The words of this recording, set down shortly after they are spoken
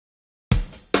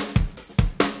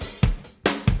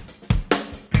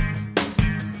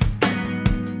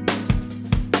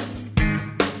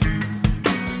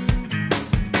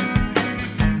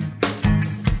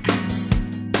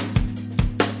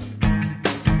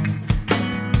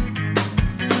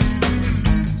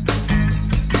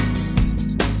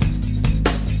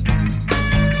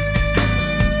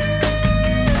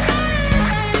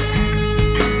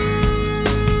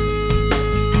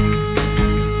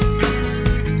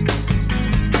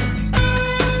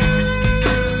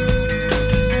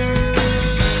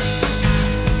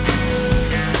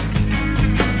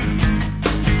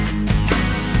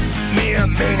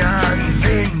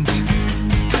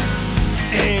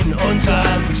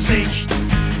Gesicht,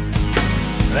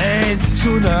 wenn die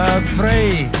Sonne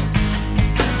früh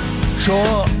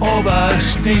schon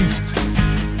sticht.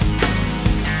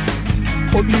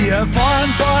 Und wir fahren,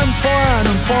 fahren, fahren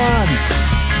und fahren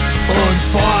und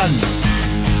fahren.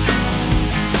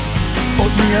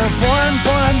 Und wir fahren,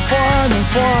 fahren, fahren und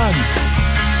fahren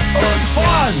und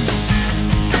fahren.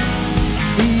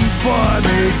 Ich fahr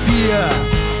mit dir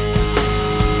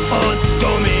und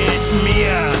du mit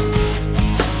mir.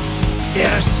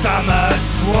 Erst sind wir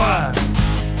zwei,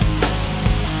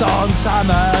 dann sind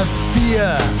wir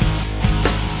vier.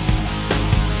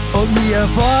 Und wir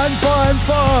fahren, fahren,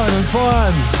 fahren und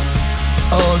fahren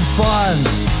und fahren.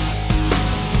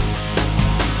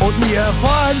 Und wir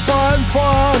fahren, fahren,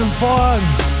 fahren und fahren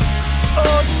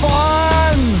und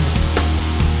fahren.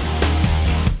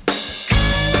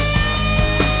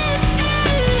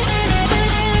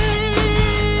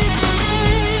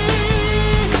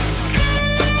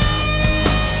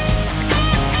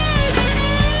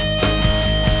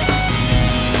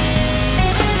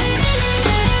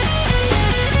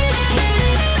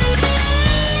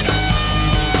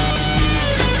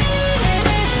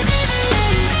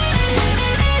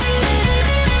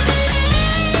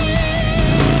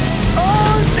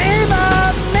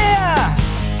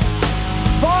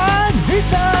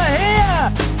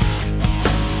 Hinterher,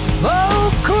 wo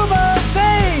kommen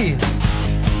die?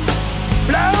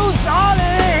 Bloß alle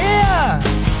her.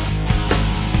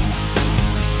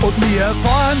 Und wir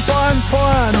fahren, fahren,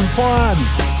 fahren und fahren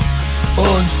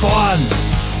und fahren.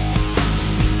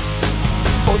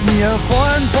 Und wir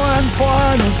fahren, fahren,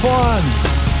 fahren und fahren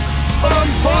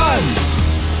und fahren.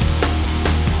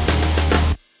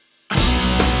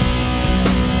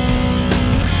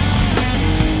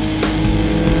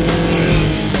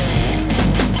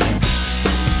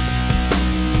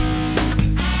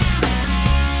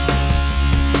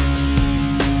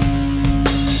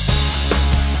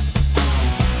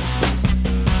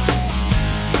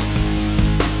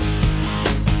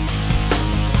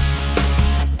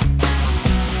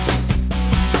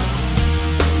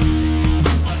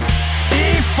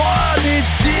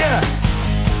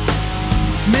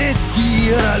 Mit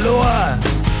dir allein,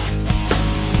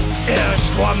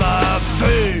 erst waren wir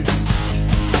früh,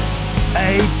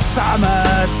 jetzt sind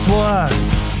wir zwei.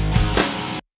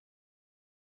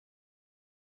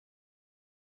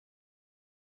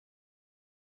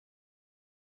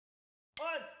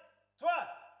 Und zwei.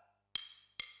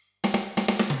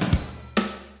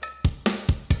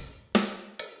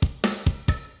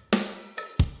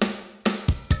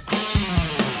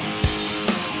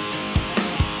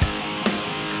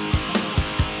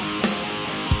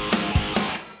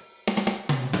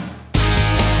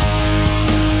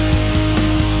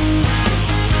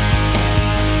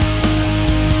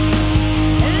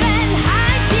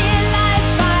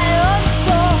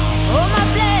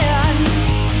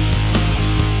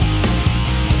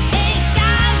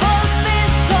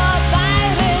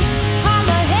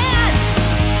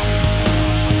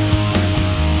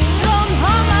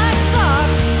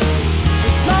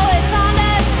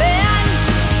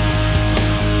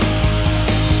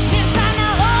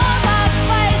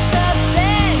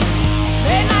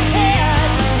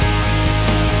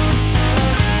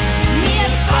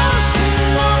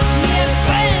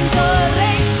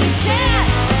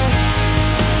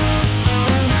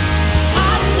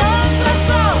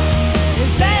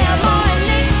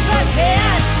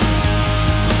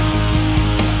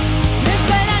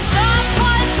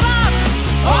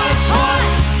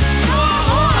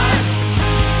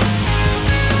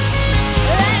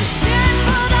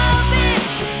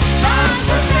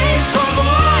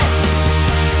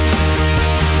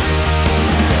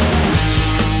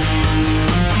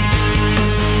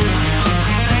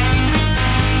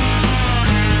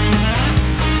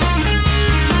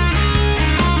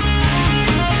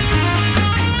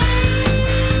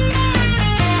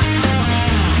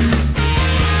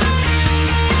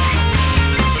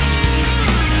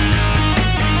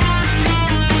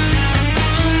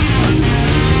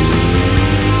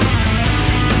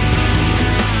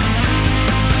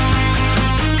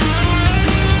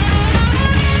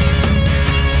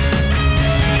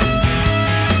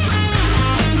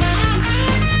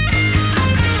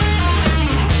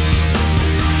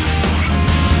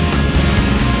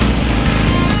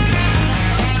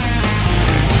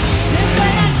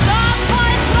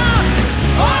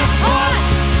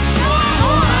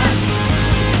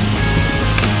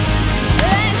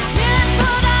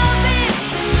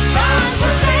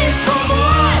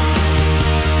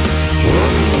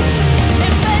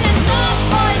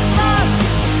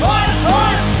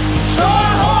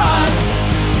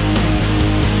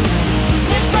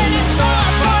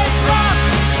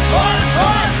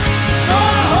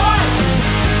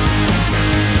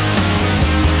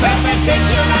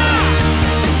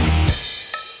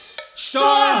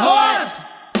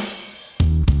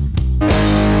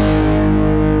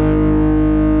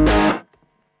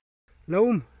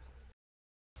 Laum.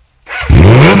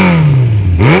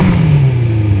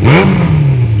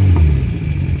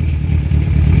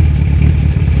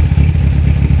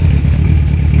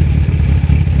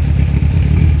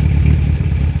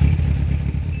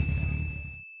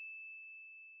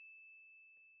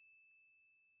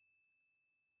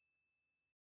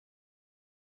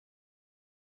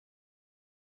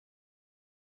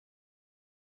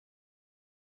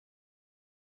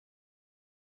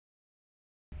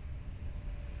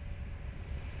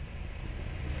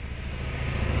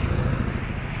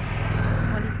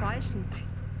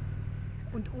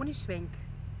 Und ohne Schwenk.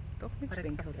 Doch, mit Hat er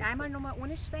Schwenk. gesagt. Hat er Einmal gesagt. nochmal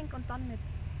ohne Schwenk und dann mit.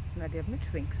 Na, der hat mit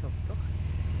Schwenk gesagt, doch.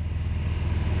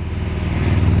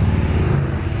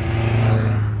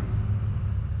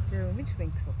 Der hat mit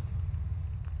Schwenk gesagt.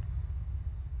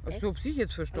 Also, so hab ich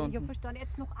jetzt Also ich habe verstanden. verstanden,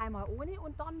 jetzt noch einmal ohne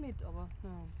und dann mit, aber.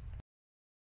 Ja.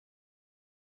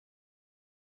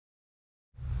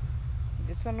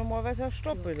 Jetzt dann normalerweise ein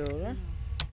Stopp wieder, oder? Genau.